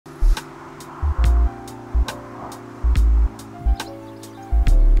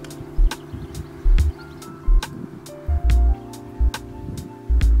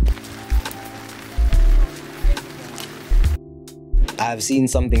have seen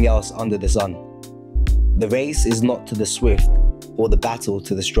something else under the sun. The race is not to the swift, or the battle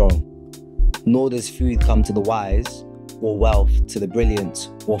to the strong, nor does food come to the wise, or wealth to the brilliant,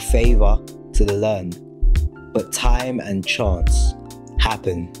 or favor to the learned. But time and chance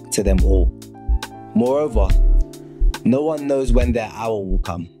happen to them all. Moreover, no one knows when their hour will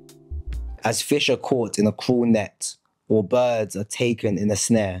come. As fish are caught in a cruel net, or birds are taken in a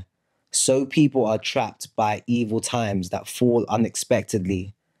snare, so people are trapped by evil times that fall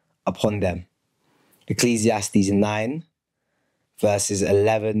unexpectedly upon them. Ecclesiastes 9, verses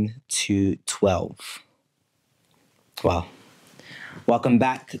 11 to 12. Wow. Welcome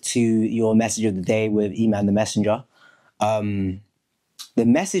back to your message of the day with Eman The Messenger. The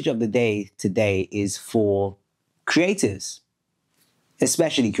message of the day today is for creatives,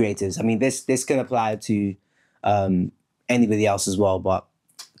 especially creatives. I mean, this can apply to anybody else as well, but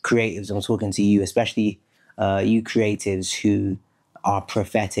creatives, I'm talking to you, especially you creatives who are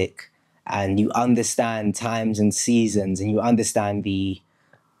prophetic and you understand times and seasons and you understand the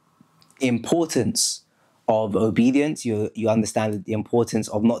importance of obedience. You understand the importance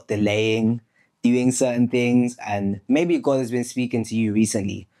of not delaying doing certain things. And maybe God has been speaking to you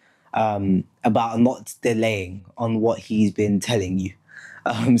recently about not delaying on what he's been telling you.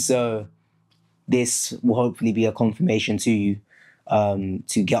 So this will hopefully be a confirmation to you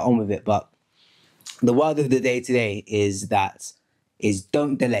to get on with it. But the word of the day today is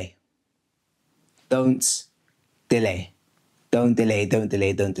don't delay. Don't delay. Don't delay, don't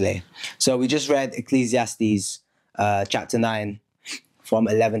delay, don't delay. So we just read Ecclesiastes chapter 9 from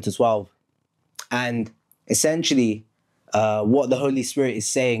 11 to 12. And essentially what the Holy Spirit is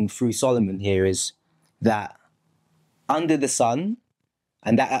saying through Solomon here is that under the sun,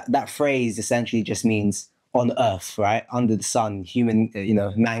 and that phrase essentially just means on earth, right? Under the sun,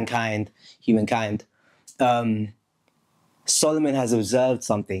 mankind, humankind. Solomon has observed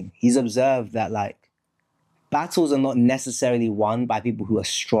something. He's observed that battles are not necessarily won by people who are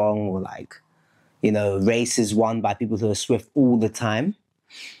strong or races won by people who are swift all the time.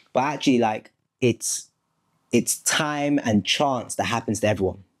 But actually it's time and chance that happens to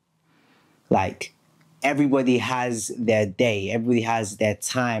everyone. Everybody has their day, everybody has their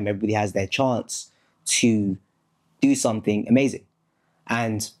time, everybody has their chance to do something amazing.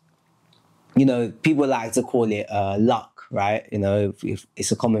 And, people like to call it luck, right? If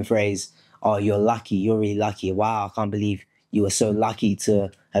it's a common phrase, oh, you're lucky, you're really lucky. Wow, I can't believe you were so lucky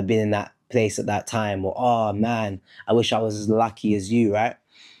to have been in that place at that time. Or, oh man, I wish I was as lucky as you, right?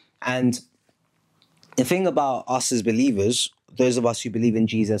 And the thing about us as believers, those of us who believe in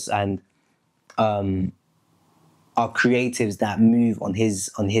Jesus and are creatives that move on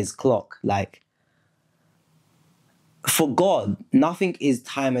his clock, for God, nothing is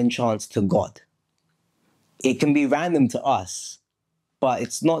time and chance to God. It can be random to us, but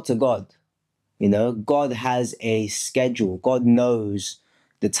it's not to God. God has a schedule. God knows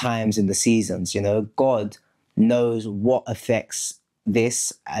the times and the seasons. God knows what affects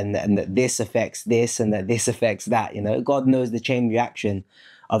this and that this affects this and that this affects that. God knows the chain reaction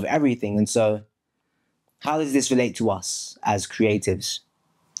of everything. And so how does this relate to us as creatives?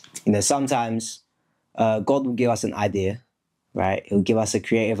 Sometimes God will give us an idea, right? He'll give us a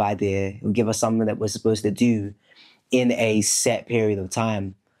creative idea. He'll give us something that we're supposed to do in a set period of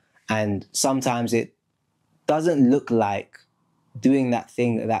time. And sometimes it doesn't look like doing that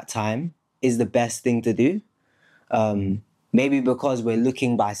thing at that time is the best thing to do. Maybe because we're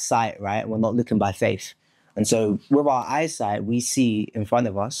looking by sight, right? We're not looking by faith. And so with our eyesight, we see in front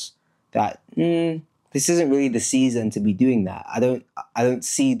of us that this isn't really the season to be doing that. I don't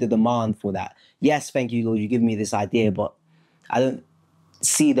see the demand for that. Yes, thank you, Lord, you give me this idea, but I don't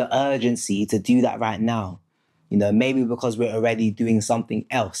see the urgency to do that right now. Maybe because we're already doing something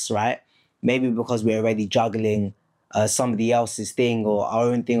else, right? Maybe because we're already juggling somebody else's thing or our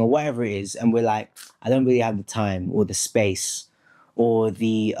own thing or whatever it is. And we're like, I don't really have the time or the space or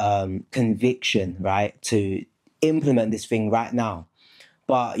the conviction, right, to implement this thing right now.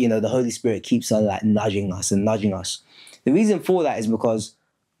 But, the Holy Spirit keeps on nudging us and nudging us. The reason for that is because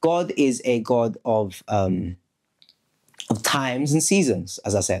God is a God of times and seasons,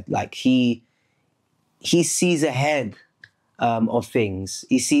 as I said. He sees ahead of things.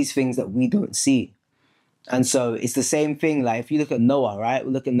 He sees things that we don't see. And so it's the same thing. If you look at Noah, right?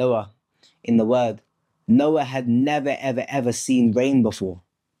 We look at Noah in the word. Noah had never, ever, ever seen rain before,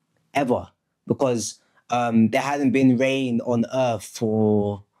 ever. Because there hadn't been rain on earth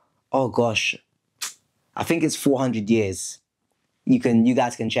for, oh gosh, I think it's 400 years. You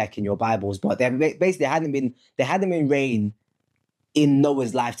guys can check in your Bibles, but there hadn't been rain in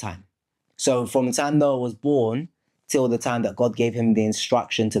Noah's lifetime. So from the time Noah was born till the time that God gave him the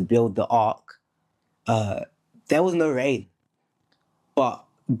instruction to build the ark, there was no rain. But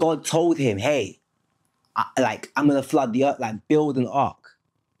God told him, hey, I'm going to flood the earth, like build an ark.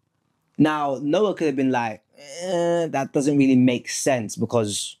 Now, Noah could have been like, that doesn't really make sense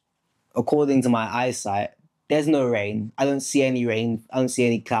because according to my eyesight, there's no rain. I don't see any rain. I don't see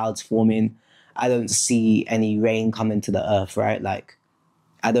any clouds forming. I don't see any rain coming to the earth, right? Like,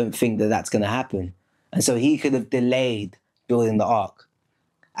 I don't think that that's going to happen. And so he could have delayed building the ark.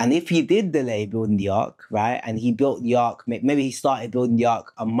 And if he did delay building the ark, right, and he built the ark, maybe he started building the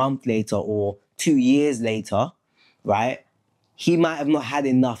ark a month later or 2 years later, right, he might have not had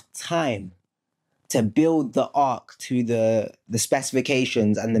enough time to build the ark to the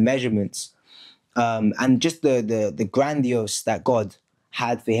specifications and the measurements and just the grandiose that God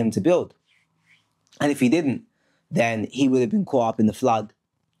had for him to build. And if he didn't, then he would have been caught up in the flood,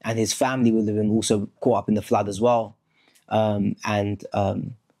 and his family would have been also caught up in the flood as well. And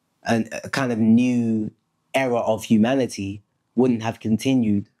a kind of new era of humanity wouldn't have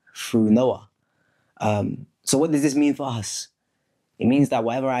continued through Noah. So what does this mean for us? It means that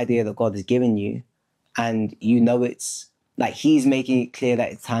whatever idea that God has given you, and you know it's like he's making it clear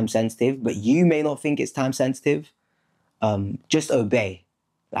that it's time sensitive, but you may not think it's time sensitive, just obey.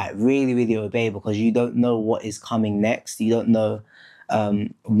 Like really, really obey, because you don't know what is coming next. You don't know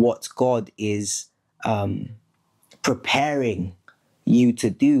what God is preparing you to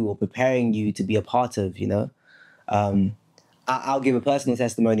do or preparing you to be a part of, you know. I'll give a personal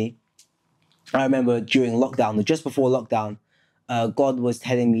testimony. I remember during lockdown, or just before lockdown, God was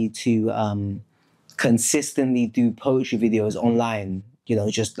telling me to consistently do poetry videos online, you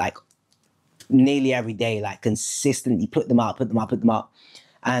know, just like nearly every day, like consistently put them out.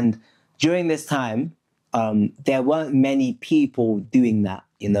 And during this time, there weren't many people doing that,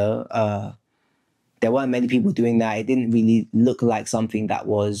 you know. There weren't many people doing that. It didn't really look like something that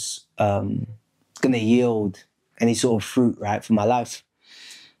was going to yield any sort of fruit, right, for my life.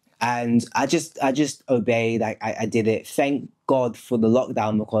 And I just obeyed. I did it. Thank God for the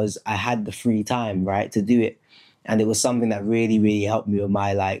lockdown, because I had the free time, right, to do it. And it was something that really, really helped me with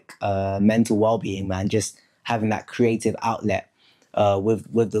my mental well-being, man. Just having that creative outlet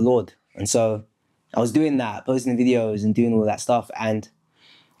with the Lord. And so I was doing that, posting videos and doing all that stuff. And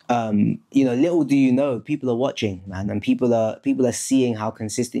you know, little do you know, people are watching, man, and people are seeing how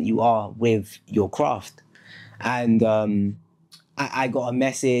consistent you are with your craft. And I got a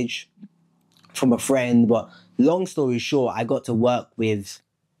message from a friend, but long story short, I got to work with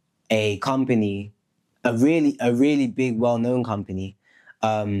a company, a really big, well-known company,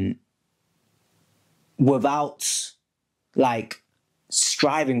 without like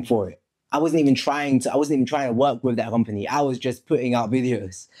striving for it. I wasn't even trying to work with that company. I was just putting out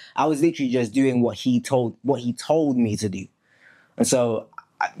videos. I was literally just doing what he told me to do. And so,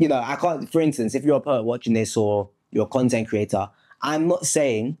 you know, I can't, for instance, if you're a poet watching this or you're a content creator, I'm not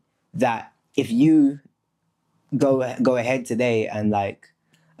saying that if you go ahead today and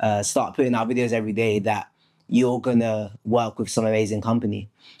start putting out videos every day that you're gonna work with some amazing company.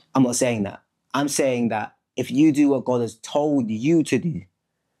 I'm not saying that. I'm saying that if you do what God has told you to do,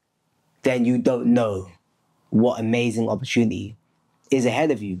 then you don't know what amazing opportunity is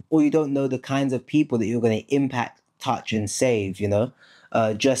ahead of you, or you don't know the kinds of people that you're going to impact, touch, and save, you know,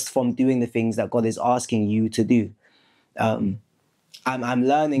 just from doing the things that God is asking you to do. I'm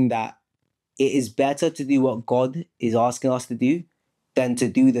learning that it is better to do what God is asking us to do than to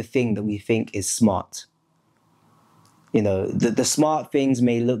do the thing that we think is smart. You know, the smart things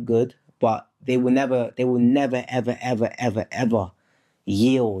may look good, but they will never, ever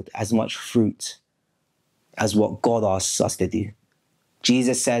yield as much fruit as what God asks us to do.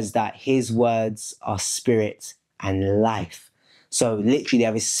 Jesus says that his words are spirit and life. So literally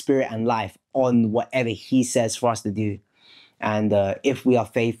there is spirit and life on whatever he says for us to do. And if we are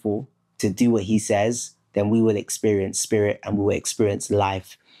faithful to do what he says, then we will experience spirit and we will experience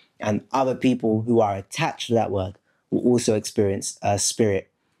life. And other people who are attached to that word will also experience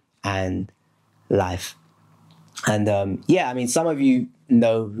spirit and life. And yeah, I mean, some of you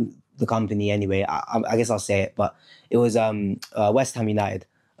know the company anyway. I guess I'll say it, but it was West Ham United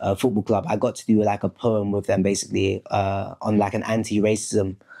football club. I got to do like a poem with them, basically on like an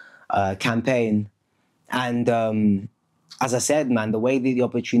anti-racism campaign. And as I said, man, the way that the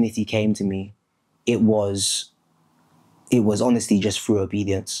opportunity came to me, it was honestly just through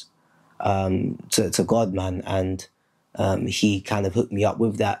obedience to God, man. And he kind of hooked me up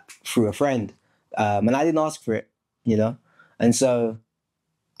with that through a friend. And I didn't ask for it, you know? And so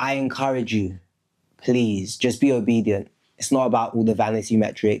I encourage you, please just be obedient. It's not about all the vanity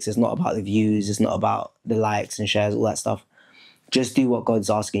metrics. It's not about the views. It's not about the likes and shares, all that stuff. Just do what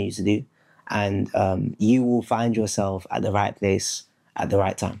God's asking you to do, and you will find yourself at the right place at the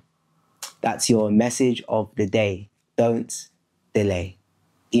right time. That's your message of the day. Don't delay.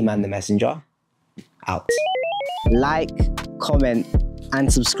 Eman the Messenger, out. Like, comment,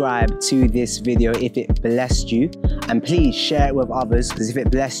 and subscribe to this video if it blessed you. And please share it with others, because if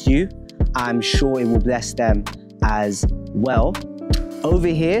it blessed you, I'm sure it will bless them as well. Over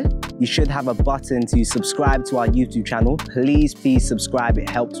here, you should have a button to subscribe to our YouTube channel. Please subscribe. It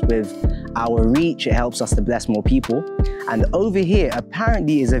helps with our reach. It helps us to bless more people. And over here,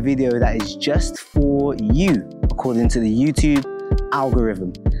 apparently, is a video that is just for you, according to the YouTube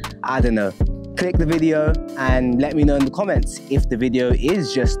algorithm. I don't know. Click the video and let me know in the comments if the video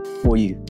is just for you.